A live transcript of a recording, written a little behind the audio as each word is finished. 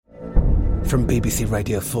From BBC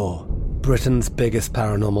Radio 4, Britain's biggest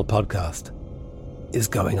paranormal podcast is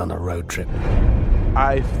going on a road trip.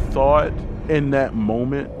 I thought in that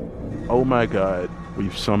moment, oh my God,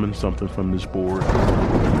 we've summoned something from this board.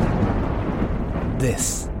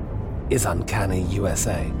 This is Uncanny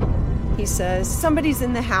USA. He says, somebody's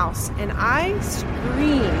in the house, and I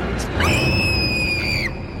screamed.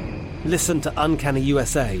 Listen to Uncanny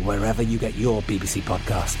USA wherever you get your BBC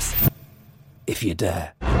podcasts, if you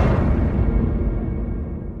dare.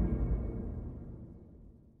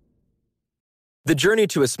 The journey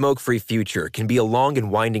to a smoke-free future can be a long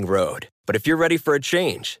and winding road. But if you're ready for a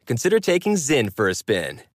change, consider taking Zyn for a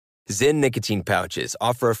spin. Zyn nicotine pouches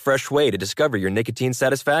offer a fresh way to discover your nicotine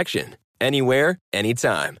satisfaction. Anywhere,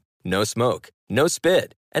 anytime. No smoke, no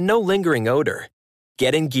spit, and no lingering odor.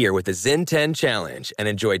 Get in gear with the Zyn 10 Challenge and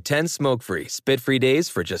enjoy 10 smoke-free, spit-free days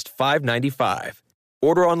for just $5.95.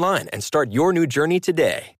 Order online and start your new journey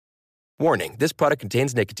today. Warning, this product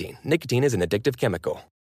contains nicotine. Nicotine is an addictive chemical.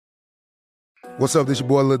 What's up, this your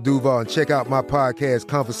boy Lil Duval, and check out my podcast,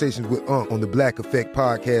 Conversations with Unc, on the Black Effect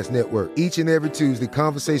Podcast Network. Each and every Tuesday,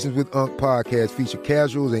 Conversations with Unc podcast feature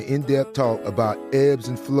casuals and in-depth talk about ebbs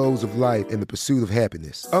and flows of life and the pursuit of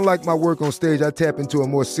happiness. Unlike my work on stage, I tap into a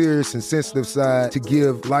more serious and sensitive side to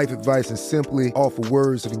give life advice and simply offer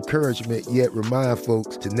words of encouragement, yet remind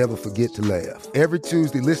folks to never forget to laugh. Every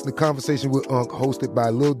Tuesday, listen to Conversations with Unc, hosted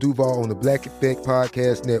by Lil Duval on the Black Effect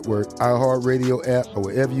Podcast Network, iHeartRadio app, or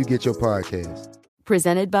wherever you get your podcasts.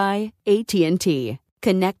 Presented by AT&T.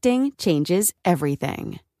 Connecting changes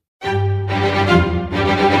everything.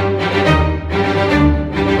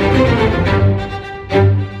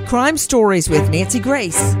 Crime Stories with Nancy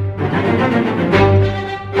Grace.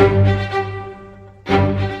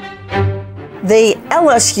 The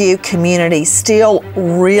LSU community still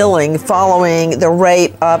reeling following the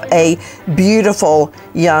rape of a beautiful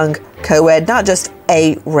young co-ed, not just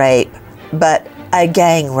a rape, but a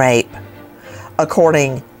gang rape,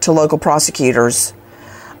 according to local prosecutors.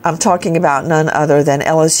 I'm talking about none other than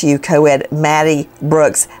LSU co-ed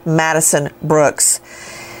Madison Brooks.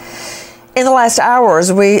 In the last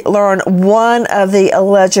hours, we learned one of the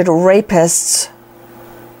alleged rapists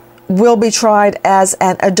will be tried as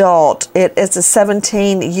an adult. It is a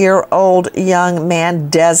 17-year-old young man,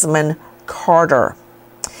 Desmond Carter.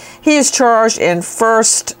 He is charged in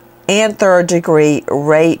first and third degree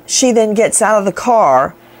rape. She then gets out of the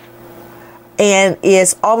car and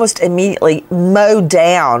is almost immediately mowed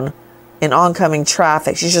down in oncoming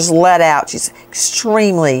traffic. She's just let out. She's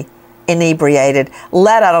extremely inebriated,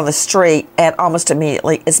 let out on the street, and almost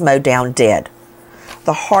immediately is mowed down dead.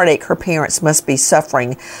 The heartache her parents must be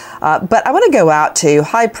suffering. But I want to go out to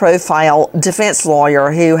high-profile defense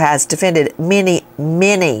lawyer who has defended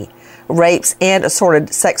many rapes and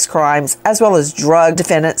assorted sex crimes, as well as drug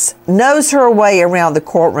defendants, knows her way around the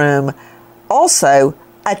courtroom, also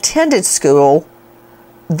attended school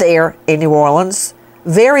there in New Orleans,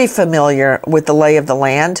 very familiar with the lay of the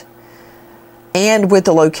land and with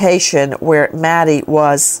the location where Maddie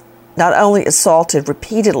was not only assaulted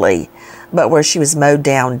repeatedly, but where she was mowed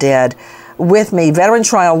down dead. With me, veteran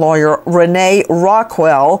trial lawyer Renee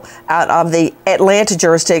Rockwell out of the Atlanta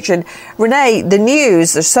jurisdiction. Renee, the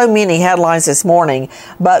news, there's so many headlines this morning,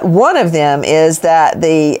 but one of them is that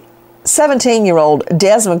the 17-year-old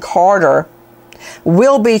Desmond Carter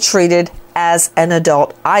will be treated as an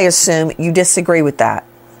adult. I assume you disagree with that.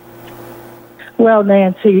 Well,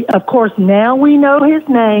 Nancy, of course, now we know his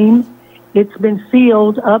name. It's been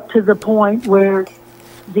sealed up to the point where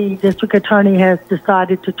the district attorney has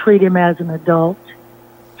decided to treat him as an adult.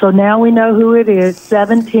 So now we know who it is,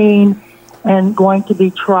 17, and going to be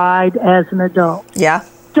tried as an adult. Yeah.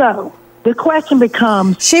 So the question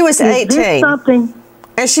becomes... She was 18. Is this something...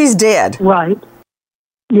 And she's dead. Right.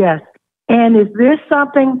 Yes. And is this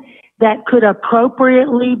something that could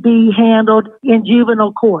appropriately be handled in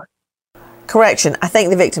juvenile court? Correction, I think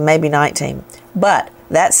the victim may be 19. But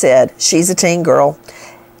that said, she's a teen girl.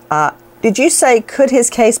 Did you say, could his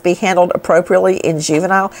case be handled appropriately in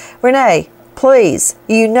juvenile? Renee, please,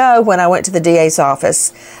 you know when I went to the DA's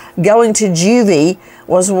office, going to juvie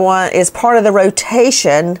is part of the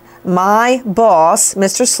rotation. My boss,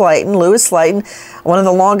 Mr. Slayton, Lewis Slayton, one of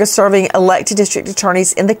the longest serving elected district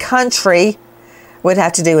attorneys in the country, would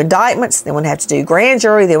have to do indictments, then would have to do grand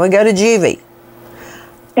jury, then would go to juvie.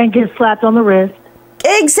 And get slapped on the wrist.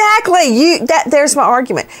 Exactly. There's my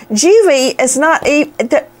argument. Juvie is not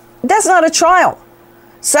that's not a trial.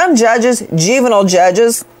 Some judges, juvenile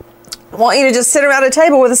judges, want you to just sit around a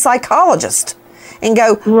table with a psychologist and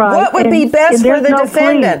go, right. What would be best for the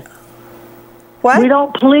defendant? Plea. What? We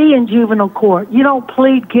don't plea in juvenile court. You don't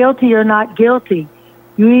plead guilty or not guilty.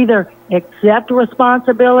 You either accept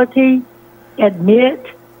responsibility, admit,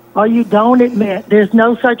 or you don't admit. There's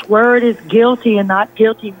no such word as guilty and not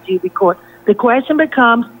guilty in juvenile court. The question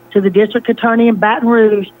becomes to the district attorney in Baton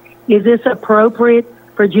Rouge, is this appropriate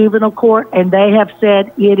for juvenile court? And they have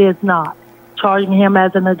said it is not, charging him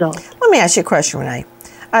as an adult. Let me ask you a question, Renee.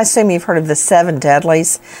 I assume you've heard of the 7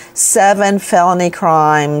 deadlies, 7 felony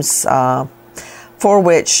crimes for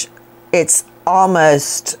which it's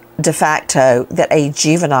almost de facto that a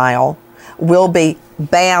juvenile will be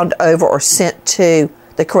bound over or sent to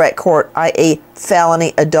the correct court, i.e.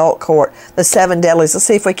 felony adult court. The 7 deadlies, let's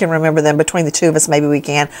see if we can remember them. Between the two of us, maybe we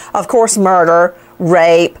can. Of course, murder,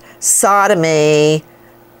 rape, sodomy,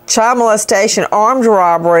 child molestation, armed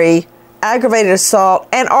robbery, aggravated assault,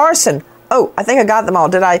 and arson. Oh, I think I got them all.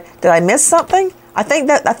 Did I miss something? I think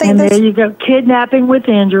and there you go. Kidnapping with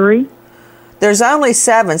injury. There's only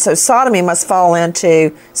 7, so sodomy must fall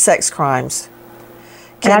into sex crimes.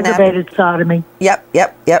 Aggravated sodomy. Yep.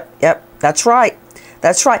 That's right.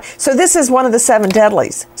 So this is one of the 7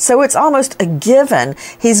 deadlies. So it's almost a given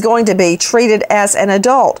he's going to be treated as an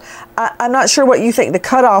adult. I'm not sure what you think the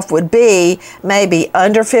cutoff would be. Maybe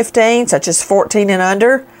under 15, such as 14 and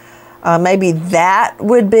under. Maybe that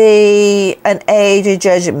would be an age a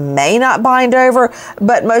judge may not bind over,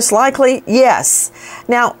 but most likely, yes.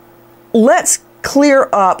 Now, let's clear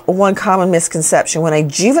up one common misconception. When a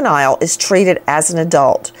juvenile is treated as an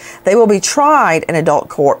adult, they will be tried in adult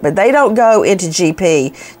court, but they don't go into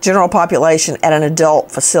GP, general population, at an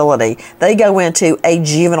adult facility. They go into a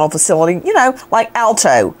juvenile facility, like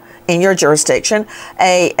Alto in your jurisdiction.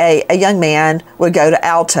 A young man would go to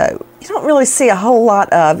Alto. You don't really see a whole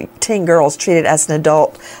lot of teen girls treated as an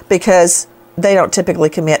adult because they don't typically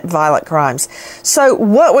commit violent crimes. So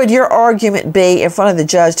what would your argument be in front of the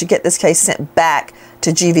judge to get this case sent back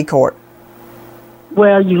to GV court?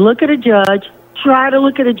 Well, you look at a judge, try to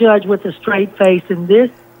look at a judge with a straight face in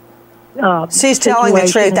this She's telling the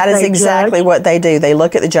truth. That is exactly what they do. They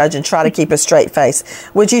look at the judge and try to keep a straight face.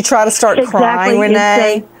 Would you try to start crying,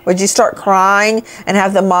 Renee? Would you start crying and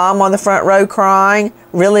have the mom on the front row crying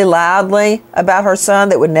really loudly about her son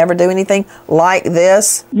that would never do anything like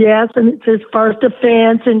this? Yes, and it's his first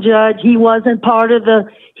offense, and judge, he wasn't part of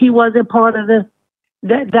the,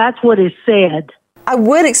 that's what is said. I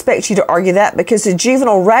would expect you to argue that because the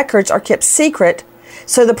juvenile records are kept secret,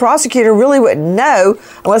 so the prosecutor really wouldn't know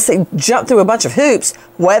unless they jump through a bunch of hoops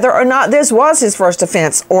whether or not this was his first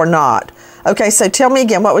offense or not. Okay, so tell me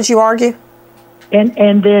again, what would you argue?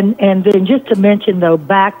 And then just to mention though,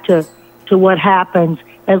 back to what happens,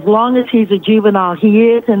 as long as he's a juvenile, he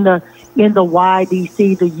is in the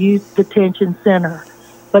YDC, the Youth Detention Center.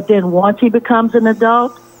 But then once he becomes an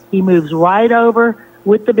adult, he moves right over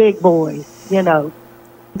with the big boys,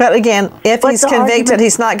 But again, if he's convicted,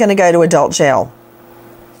 he's not going to go to adult jail.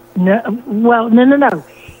 No.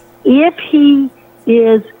 If he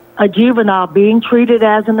is a juvenile being treated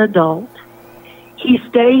as an adult, he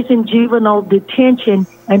stays in juvenile detention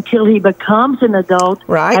until he becomes an adult,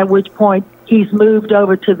 right? At which point he's moved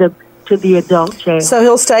over to the adult jail. So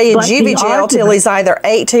he'll stay in juvie jail till he's either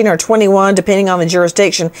 18 or 21, depending on the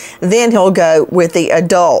jurisdiction. Then he'll go with the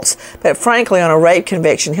adults. But frankly, on a rape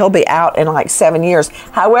conviction, he'll be out in like 7 years.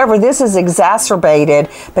 However, this is exacerbated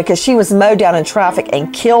because she was mowed down in traffic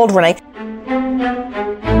and killed Renee.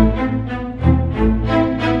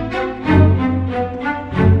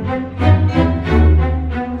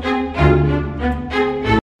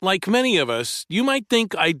 Like many of us, you might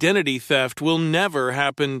think identity theft will never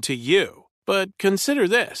happen to you. But consider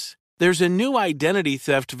this. There's a new identity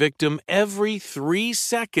theft victim every 3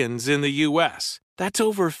 seconds in the U.S. That's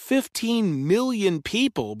over 15 million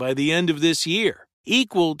people by the end of this year,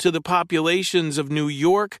 equal to the populations of New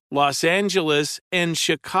York, Los Angeles, and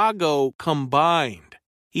Chicago combined.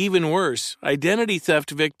 Even worse, identity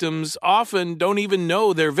theft victims often don't even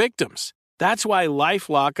know they're victims. That's why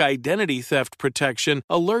LifeLock Identity Theft Protection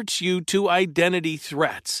alerts you to identity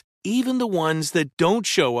threats, even the ones that don't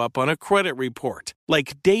show up on a credit report,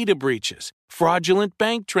 like data breaches, fraudulent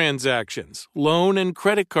bank transactions, loan and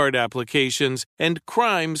credit card applications, and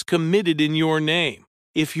crimes committed in your name.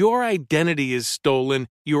 If your identity is stolen,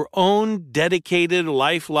 your own dedicated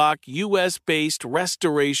LifeLock U.S.-based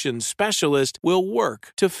restoration specialist will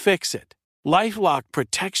work to fix it. LifeLock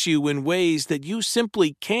protects you in ways that you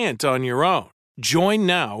simply can't on your own. Join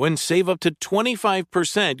now and save up to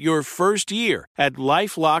 25% your first year at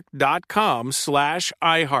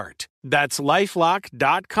LifeLock.com/iHeart. That's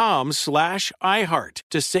LifeLock.com/iHeart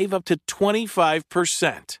to save up to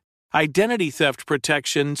 25%. Identity theft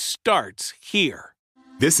protection starts here.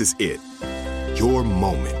 This is it. Your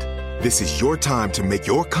moment. This is your time to make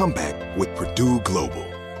your comeback with Purdue Global.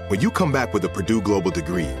 When you come back with a Purdue Global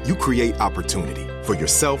degree, you create opportunity for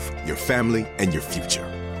yourself, your family, and your future.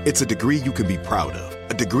 It's a degree you can be proud of,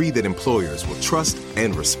 a degree that employers will trust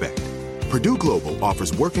and respect. Purdue Global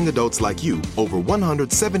offers working adults like you over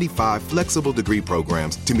 175 flexible degree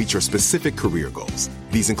programs to meet your specific career goals.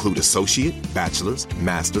 These include associate, bachelor's,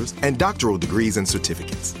 master's, and doctoral degrees and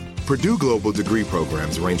certificates. Purdue Global degree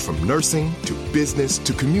programs range from nursing to business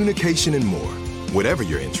to communication and more. Whatever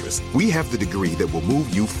your interest, we have the degree that will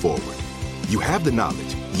move you forward. You have the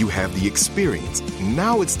knowledge, you have the experience.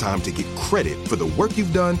 Now it's time to get credit for the work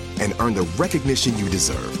you've done and earn the recognition you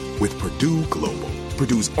deserve with Purdue Global,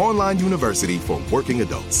 Purdue's online university for working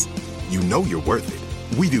adults. You know you're worth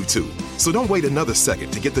it. We do too. So don't wait another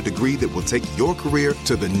second to get the degree that will take your career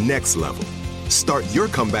to the next level. Start your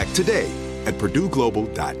comeback today at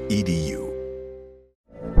purdueglobal.edu.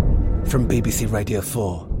 From BBC Radio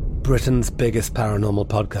 4, Britain's biggest paranormal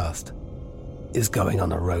podcast is going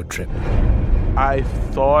on a road trip. I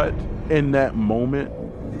thought in that moment,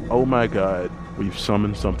 oh my God, we've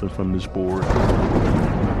summoned something from this board.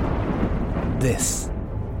 This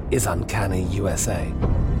is Uncanny USA.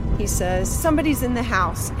 He says, somebody's in the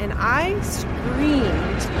house, and I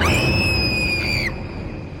screamed.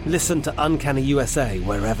 Listen to Uncanny USA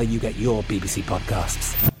wherever you get your BBC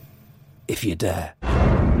podcasts, if you dare.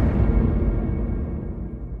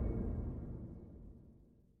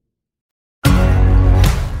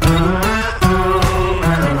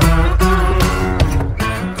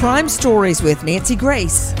 Crime Stories with Nancy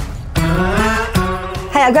Grace.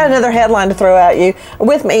 Hey, I've got another headline to throw at you.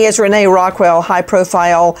 With me is Renee Rockwell,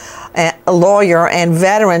 high-profile lawyer and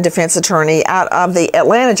veteran defense attorney out of the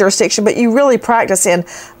Atlanta jurisdiction, but you really practice in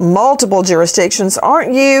multiple jurisdictions.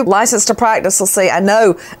 Aren't you licensed to practice, let's see, I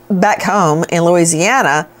know back home in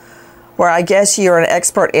Louisiana, where I guess you're an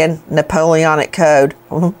expert in Napoleonic Code.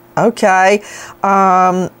 Okay.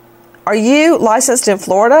 Are you licensed in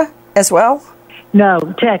Florida as well? No,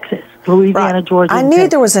 Texas, Louisiana, Right. Georgia. I knew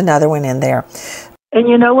there was another one in there. And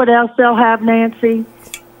you know what else they'll have, Nancy?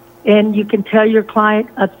 And you can tell your client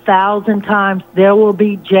 1,000 times, there will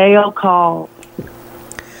be jail calls.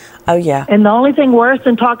 Oh, yeah. And the only thing worse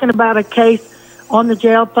than talking about a case on the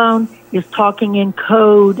jail phone is talking in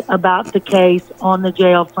code about the case on the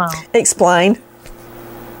jail phone. Explain.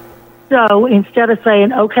 So instead of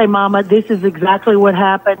saying, okay, Mama, this is exactly what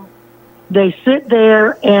happened, they sit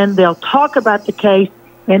there and they'll talk about the case,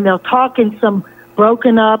 and they'll talk in some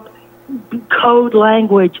broken up code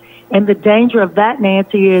language. And the danger of that,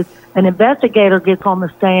 Nancy, is an investigator gets on the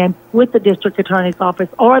stand with the district attorney's office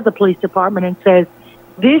or the police department and says,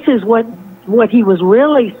 this is what he was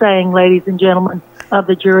really saying, ladies and gentlemen of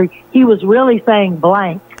the jury. He was really saying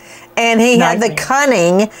blank. And he had the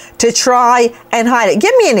cunning to try and hide it.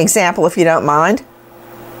 Give me an example, if you don't mind.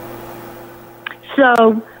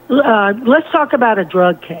 So let's talk about a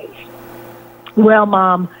drug case. Well,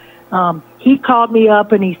 Mom, he called me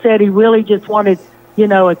up and he said he really just wanted,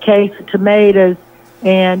 a case of tomatoes.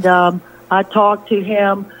 And I talked to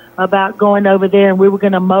him about going over there and we were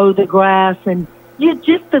going to mow the grass and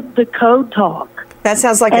just the code talk. That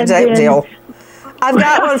sounds like a dope deal. I've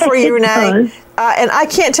got one for you, Renee. And I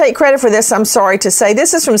can't take credit for this, I'm sorry to say.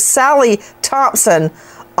 This is from Sally Thompson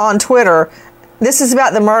on Twitter. This is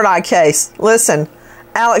about the Murdaugh case. Listen,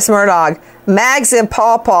 Alex Murdaugh. Mags and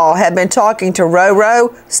Paw Paw had been talking to Roro,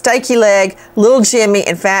 Stakey Leg, Little Jimmy,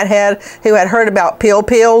 and Fathead, who had heard about Pill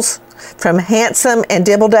Pills from Handsome and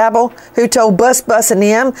Dibble Dabble, who told Bus Bus and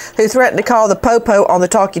them, who threatened to call the Popo on the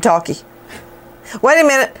Talkie Talkie. Wait a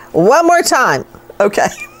minute. One more time. Okay.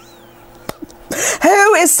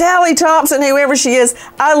 Who is Sally Thompson, whoever she is?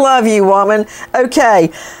 I love you, woman.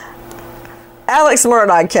 Okay. Alex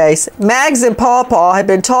Murdaugh case. Mags and Paw Paw had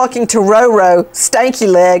been talking to Roro, Stanky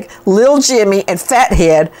Leg, Lil Jimmy, and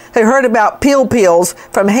Fathead, who heard about Pill Pills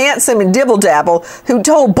from Handsome and Dibble Dabble, who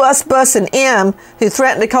told Bus Bus and M, who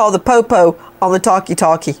threatened to call the Popo on the Talkie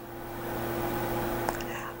Talkie.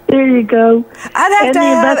 There you go. I'd have to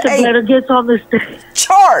have the investigator gets on the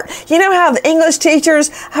chart. You know how the English teachers,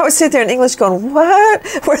 I would sit there in English going, what?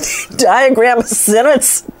 Where they diagram a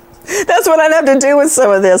sentence? That's what I'd have to do with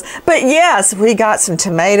some of this. But yes, we got some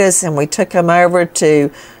tomatoes and we took them over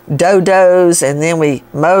to Dodo's and then we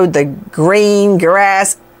mowed the green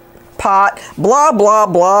grass pot, blah, blah,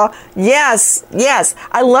 blah. Yes.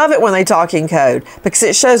 I love it when they talk in code because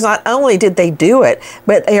it shows not only did they do it,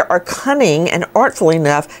 but they are cunning and artful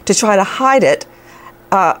enough to try to hide it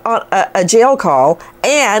on a jail call,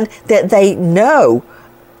 and that they know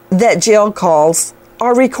that jail calls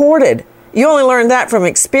are recorded. You only learn that from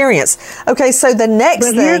experience. Okay, so the next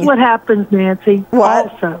thing... But here's what happens, Nancy.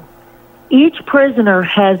 What? Also, each prisoner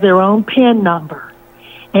has their own PIN number.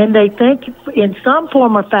 And they think in some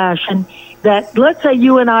form or fashion that, let's say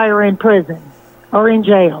you and I are in prison or in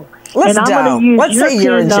jail. Let's say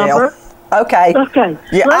you're in jail. Okay. Okay.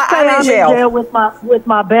 Yeah, let's say I'm in jail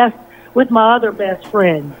with my other best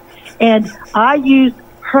friend. And I use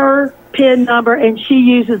her PIN number and she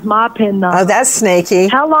uses my PIN number. Oh, that's sneaky.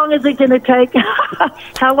 How long is it going to take?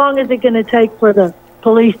 How long is it going to take for the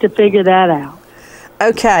police to figure that out?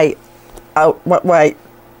 Okay. Oh, wait.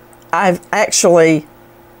 I've actually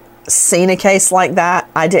seen a case like that.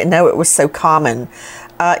 I didn't know it was so common.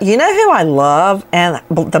 You know who I love and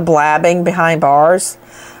the blabbing behind bars?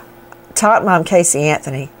 Tot Mom Casey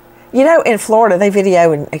Anthony. You know, in Florida, they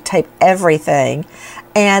video and tape everything.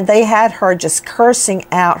 And they had her just cursing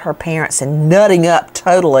out her parents and nutting up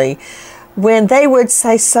totally when they would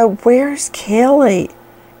say, "So where's Kelly?"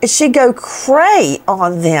 And she'd go cray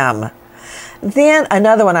on them. Then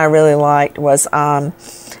another one I really liked was,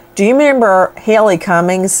 do you remember Haley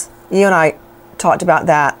Cummings? You and I talked about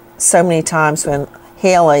that so many times when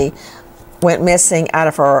Haley went missing out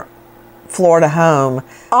of her Florida home.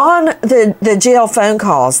 On the jail phone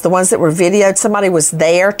calls, the ones that were videoed, somebody was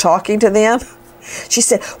there talking to them. She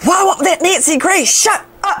said, "Why won't that Nancy Grace shut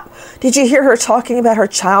up?" Did you hear her talking about her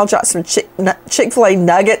child dropped some Chick-fil-A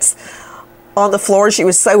nuggets on the floor? She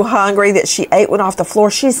was so hungry that she ate one off the floor.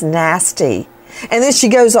 She's nasty. And then she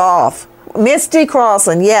goes off. Misty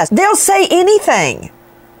Crossland, yes. They'll say anything.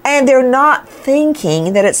 And they're not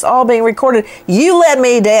thinking that it's all being recorded. You led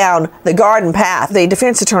me down the garden path. The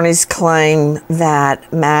defense attorneys claim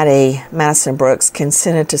that Madison Brooks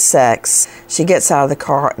consented to sex. She gets out of the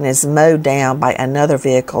car and is mowed down by another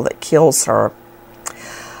vehicle that kills her.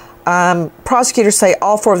 Prosecutors say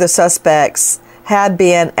all four of the suspects had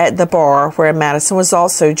been at the bar where Madison was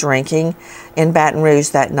also drinking in Baton Rouge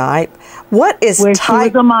that night. What is where she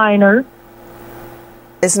was a minor?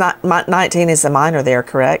 It's not 19 is a minor there,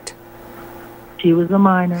 correct? She was a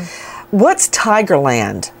minor. What's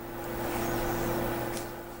Tigerland?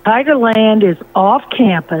 Tigerland is off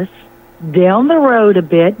campus, down the road a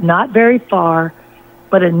bit, not very far,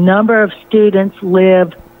 but a number of students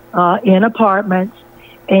live in apartments,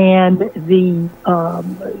 and the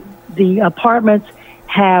apartments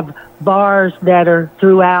have bars that are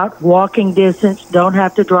throughout, walking distance, don't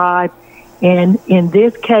have to drive. And in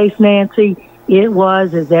this case, Nancy, it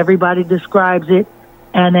was, as everybody describes it,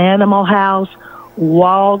 an animal house,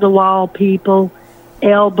 wall-to-wall people,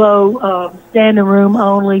 standing room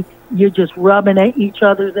only. You're just rubbing at each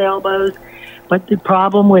other's elbows. But the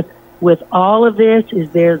problem with all of this is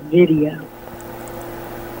there's video.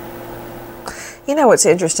 You know what's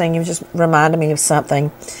interesting? You just reminded me of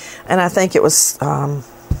something. And I think it was, I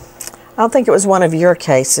don't think it was one of your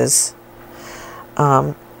cases.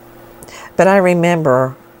 But I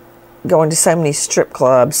remember going to so many strip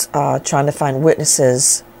clubs, trying to find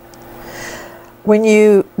witnesses. When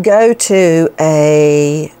you go to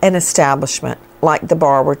an establishment like the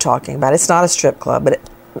bar we're talking about, it's not a strip club, but it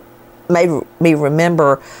made me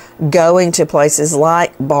remember going to places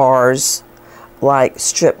like bars, like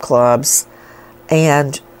strip clubs,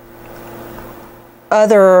 and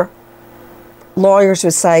other lawyers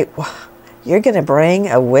would say, well, "You're going to bring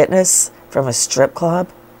a witness from a strip club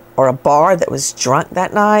or a bar that was drunk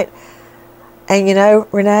that night?" And you know,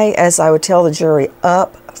 Renee, as I would tell the jury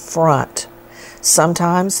up front,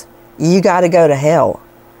 sometimes you got to go to hell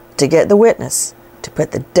to get the witness to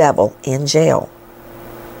put the devil in jail.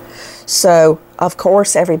 So, of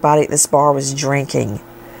course, everybody at this bar was drinking.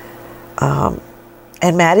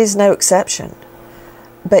 And Maddie's no exception.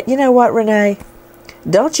 But you know what, Renee?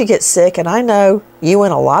 Don't you get sick, and I know you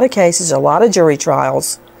in a lot of cases, a lot of jury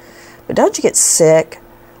trials, but don't you get sick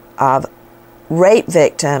of rape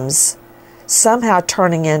victims somehow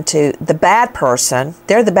turning into the bad person?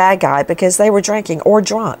 They're the bad guy because they were drinking or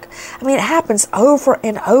drunk. I mean, it happens over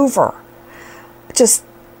and over.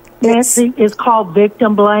 Nancy, it's called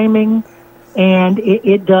victim blaming, and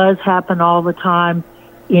it does happen all the time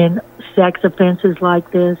in sex offenses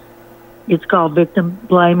like this. It's called victim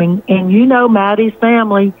blaming. And you know, Maddie's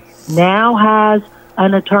family now has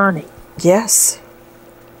an attorney. Yes.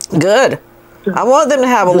 Good. I want them to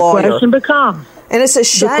have a lawyer. The question becomes. And it's a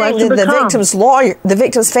shame that the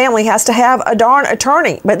victim's family has to have a darn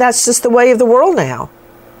attorney. But that's just the way of the world now.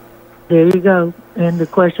 There you go. And the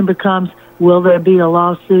question becomes, will there be a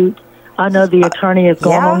lawsuit? I know the attorney has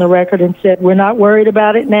gone on the record and said, we're not worried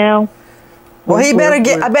about it now. Well, he better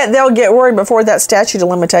I bet they'll get worried before that statute of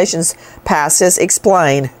limitations passes.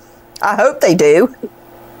 Explain. I hope they do.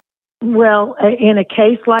 Well, in a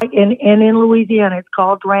case like, in Louisiana, it's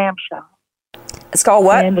called dram shop. It's called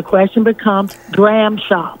what? And the question becomes dram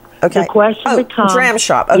shop. Okay. The question becomes... Dram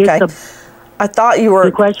shop. Okay. I thought you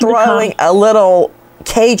were throwing a little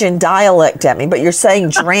Cajun dialect at me, but you're saying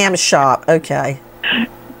dram shop. Okay.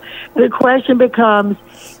 The question becomes,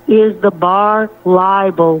 is the bar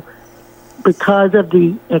liable because of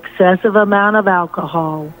the excessive amount of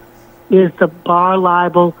alcohol? Is the bar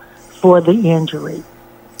liable for the injury?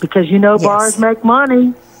 Because bars make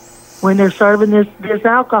money when they're serving this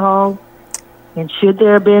alcohol. And should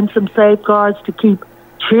there have been some safeguards to keep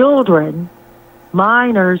children,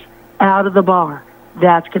 minors, out of the bar?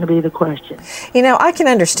 That's going to be the question. I can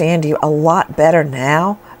understand you a lot better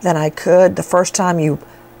now than I could the first time you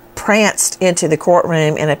pranced into the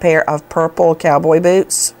courtroom in a pair of purple cowboy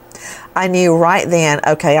boots. I knew right then,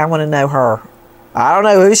 okay, I want to know her. I don't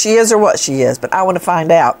know who she is or what she is, but I want to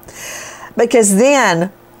find out. Because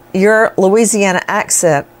then your Louisiana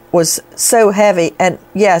accent was so heavy, and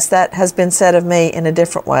yes, that has been said of me in a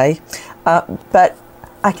different way, but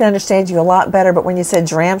I can understand you a lot better. But when you said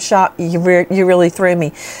dram shop, you really threw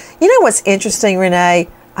me. You know what's interesting, Renee?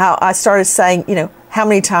 How I started saying, how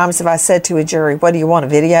many times have I said to a jury, what do you want, a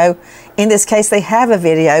video? In this case, they have a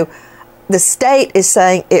video. The state is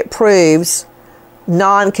saying it proves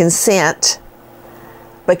non-consent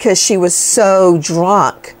because she was so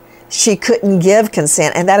drunk she couldn't give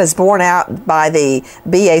consent, and that is borne out by the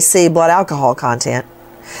BAC, blood alcohol content.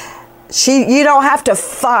 You don't have to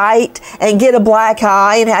fight and get a black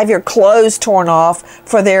eye and have your clothes torn off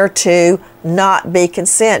for there to not be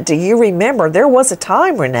consent. Do you remember there was a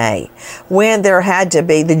time, Renee, when there had to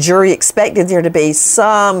be, the jury expected there to be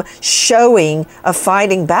some showing of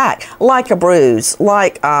fighting back, like a bruise,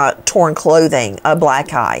 like torn clothing, a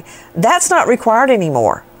black eye. That's not required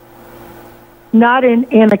anymore. Not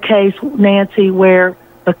in a case, Nancy, where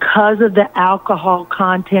because of the alcohol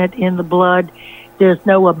content in the blood, there's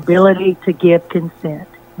no ability to give consent.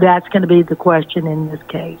 That's going to be the question in this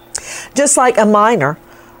case. Just like a minor,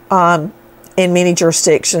 in many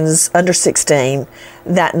jurisdictions, under 16,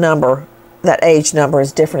 that age number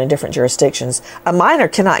is different in different jurisdictions. A minor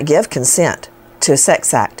cannot give consent to a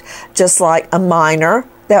sex act. Just like a minor,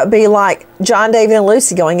 that would be like John, David, and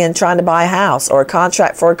Lucy going in trying to buy a house or a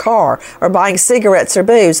contract for a car or buying cigarettes or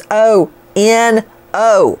booze.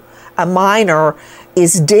 O-N-O. A minor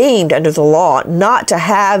is deemed under the law not to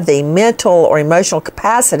have the mental or emotional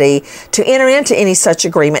capacity to enter into any such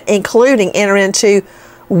agreement, including enter into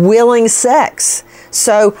willing sex.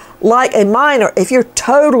 So, like a minor, if you're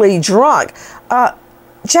totally drunk,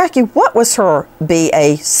 Jackie, what was her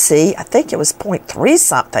BAC? I think it was 0.3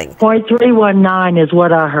 something. 0.319 is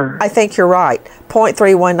what I heard. I think you're right.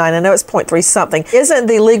 0.319. I know it's 0.3 something. Isn't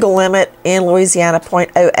the legal limit in Louisiana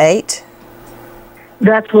 0.08?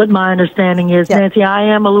 That's what my understanding is, Yep. Nancy. I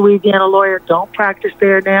am a Louisiana lawyer. Don't practice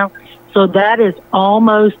there now. So that is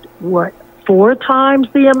almost, 4 times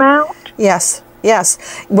the amount? Yes.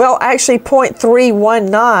 Well, actually,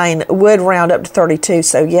 0.319 would round up to 32.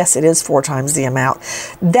 So, yes, it is 4 times the amount.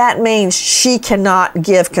 That means she cannot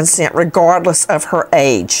give consent regardless of her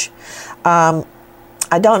age. I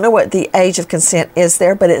don't know what the age of consent is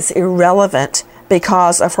there, but it's irrelevant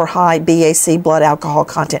because of her high BAC, blood alcohol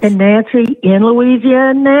content. And Nancy, in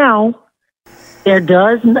Louisiana now,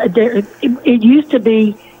 it used to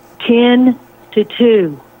be 10 to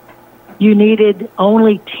 2. You needed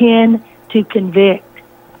only 10 to convict.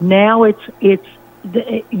 Now you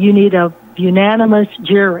need a unanimous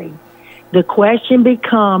jury. The question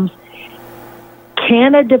becomes,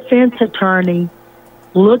 can a defense attorney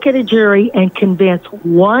look at a jury and convince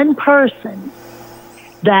one person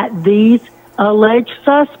that these alleged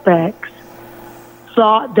suspects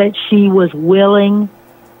thought that she was willing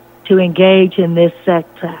to engage in this sex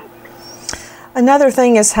act? Another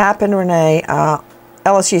thing has happened, Renee.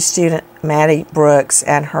 LSU student Maddie Brooks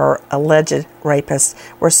and her alleged rapist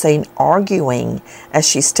were seen arguing as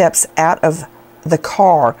she steps out of the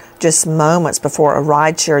car just moments before a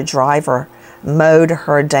rideshare driver mowed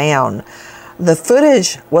her down. The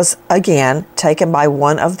footage was again taken by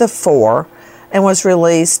one of the 4 and was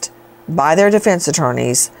released by their defense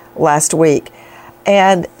attorneys last week.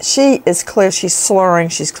 And she is clear, she's slurring,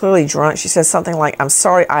 she's clearly drunk. She says something like, "I'm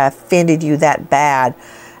sorry I offended you that bad."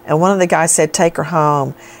 And one of the guys said, "Take her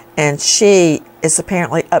home." And she is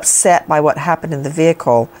apparently upset by what happened in the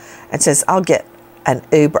vehicle and says, "I'll get an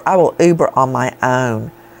Uber. I will Uber on my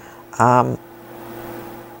own."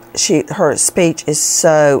 Her speech is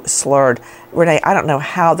so slurred. Renee, I don't know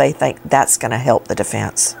how they think that's going to help the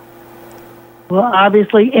defense. Well,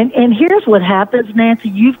 obviously, and here's what happens, Nancy.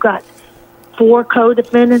 You've got 4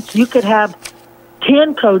 co-defendants. You could have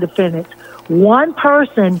 10 co-defendants. One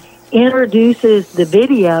person introduces the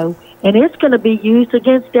video, and it's going to be used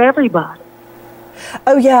against everybody.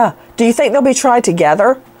 Oh, yeah. Do you think they'll be tried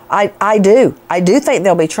together? I do. I do think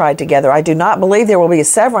they'll be tried together. I do not believe there will be a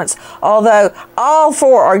severance, although all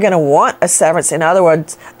four are going to want a severance. In other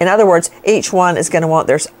words, each one is going to want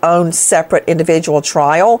their own separate individual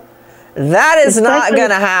trial. That is not going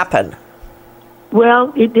to happen.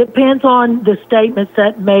 Well, it depends on the statements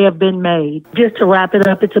that may have been made. Just to wrap it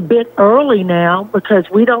up, it's a bit early now because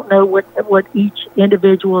we don't know what each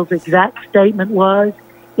individual's exact statement was.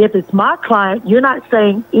 If it's my client, you're not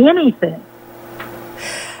saying anything.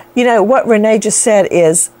 You know, what Renee just said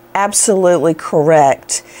is absolutely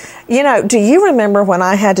correct. You know, do you remember when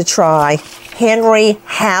I had to try Henry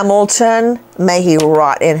Hamilton? May he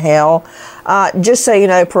rot in hell. Just so you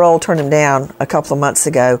know, parole turned him down a couple of months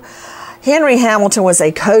ago. Henry Hamilton was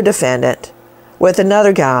a co-defendant with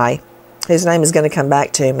another guy whose name is going to come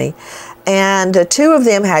back to me. And the two of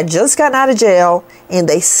them had just gotten out of jail, and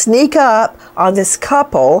they sneak up on this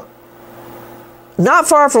couple not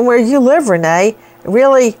far from where you live, Renee.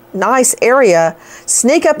 Really nice area.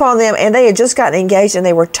 Sneak up on them, and they had just gotten engaged, and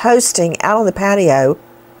they were toasting out on the patio.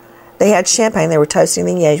 They had champagne. They were toasting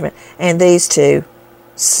the engagement, and these two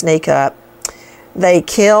sneak up. They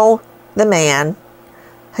kill the man,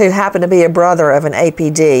 who happened to be a brother of an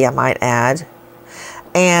APD, I might add,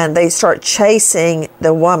 and they start chasing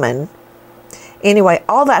the woman. Anyway,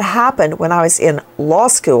 all that happened when I was in law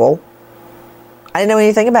school. I didn't know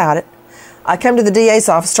anything about it. I come to the DA's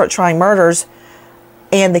office, start trying murders,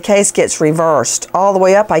 and the case gets reversed all the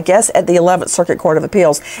way up, I guess, at the 11th Circuit Court of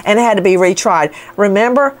Appeals, and it had to be retried.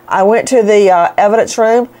 Remember, I went to the evidence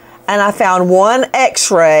room, and I found one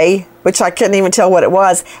x-ray, which I couldn't even tell what it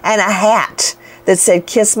was, and a hat that said,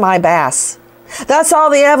 "Kiss my bass." That's all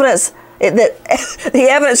the evidence. The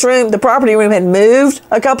evidence room, the property room, had moved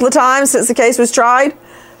a couple of times since the case was tried,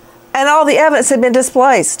 and all the evidence had been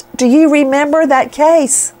displaced. Do you remember that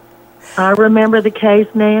case? I remember the case,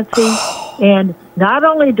 Nancy, and not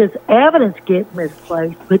only does evidence get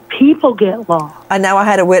misplaced, but people get lost. I know. I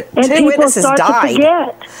had two witnesses start died. To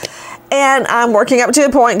forget. And I'm working up to the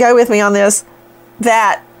point, go with me on this,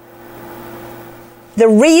 that the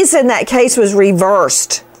reason that case was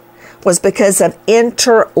reversed was because of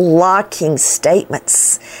interlocking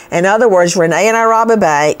statements. In other words, Renee and I rob a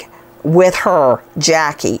bank with her,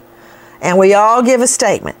 Jackie, and we all give a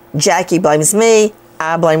statement. Jackie blames me,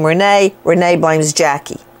 I blame Renee, Renee blames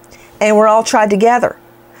Jackie, and we're all tried together.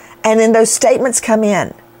 And then those statements come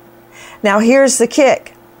in. Now here's the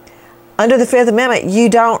kick. Under the Fifth Amendment, you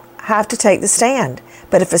don't have to take the stand.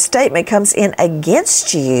 But if a statement comes in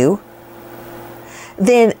against you,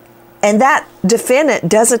 then, and that defendant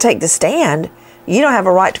doesn't take the stand, you don't have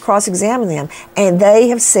a right to cross-examine them. And they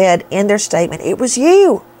have said in their statement, it was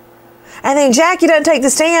you. And then Jackie doesn't take the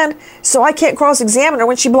stand, so I can't cross-examine her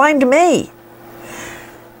when she blamed me.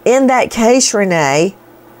 In that case, Renee,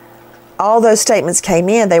 all those statements came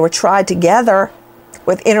in. They were tried together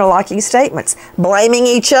with interlocking statements, blaming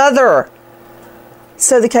each other.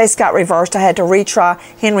 So the case got reversed. I had to retry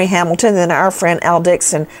Henry Hamilton, then our friend Al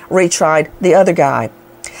Dixon retried the other guy.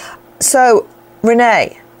 So,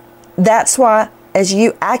 Renee, that's why, as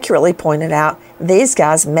you accurately pointed out, these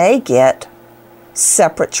guys may get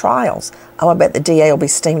separate trials. Oh, I bet the DA will be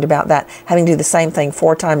steamed about that, having to do the same thing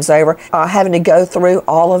 4 times over, having to go through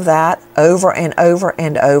all of that over and over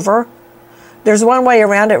and over. There's one way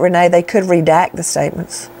around it, Renee. They could redact the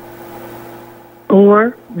statements.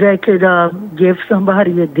 Or they could give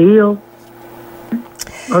somebody a deal,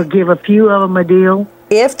 or give a few of them a deal.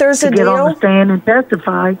 If there's a deal, get on the stand and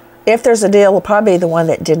testify. If there's a deal, it'll probably be the one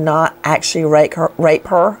that did not actually rape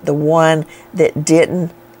her, the one that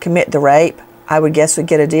didn't commit the rape, I would guess would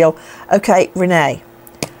get a deal. Okay, Renee,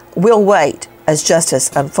 we'll wait as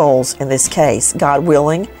justice unfolds in this case. God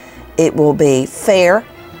willing, it will be fair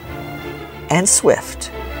and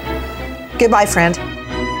swift. Goodbye, friend.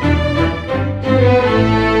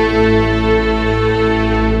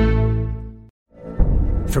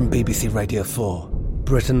 From BBC Radio 4,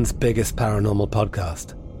 Britain's biggest paranormal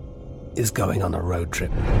podcast is going on a road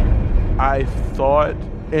trip. I thought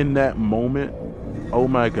in that moment, oh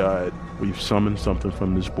my God, we've summoned something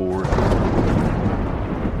from this board.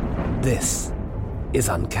 This is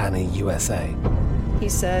Uncanny USA. He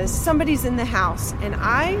says, somebody's in the house, and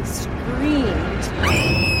I screamed.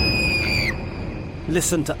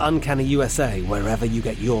 Listen to Uncanny USA wherever you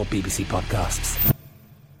get your BBC podcasts,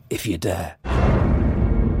 if you dare.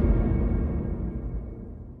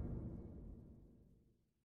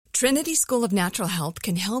 Trinity School of Natural Health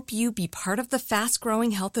can help you be part of the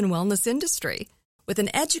fast-growing health and wellness industry. With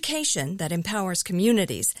an education that empowers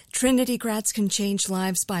communities, Trinity grads can change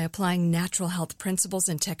lives by applying natural health principles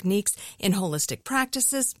and techniques in holistic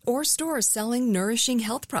practices or stores selling nourishing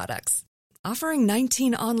health products. Offering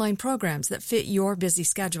 19 online programs that fit your busy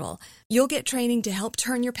schedule, you'll get training to help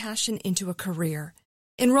turn your passion into a career.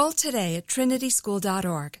 Enroll today at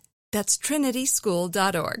trinityschool.org. That's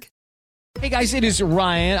trinityschool.org. Hey guys, it is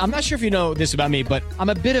Ryan. I'm not sure if you know this about me, but I'm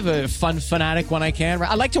a bit of a fun fanatic when I can.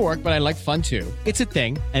 I like to work, but I like fun too. It's a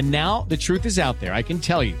thing. And now the truth is out there. I can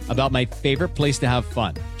tell you about my favorite place to have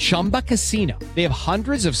fun. Chumba Casino. They have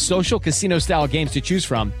hundreds of social casino style games to choose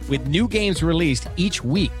from with new games released each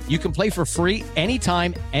week. You can play for free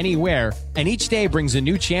anytime, anywhere. And each day brings a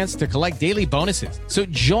new chance to collect daily bonuses. So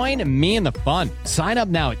join me in the fun. Sign up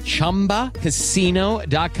now at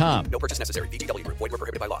ChumbaCasino.com. No purchase necessary. VGW Group. Void where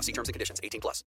prohibited by law. See terms and conditions. 18+.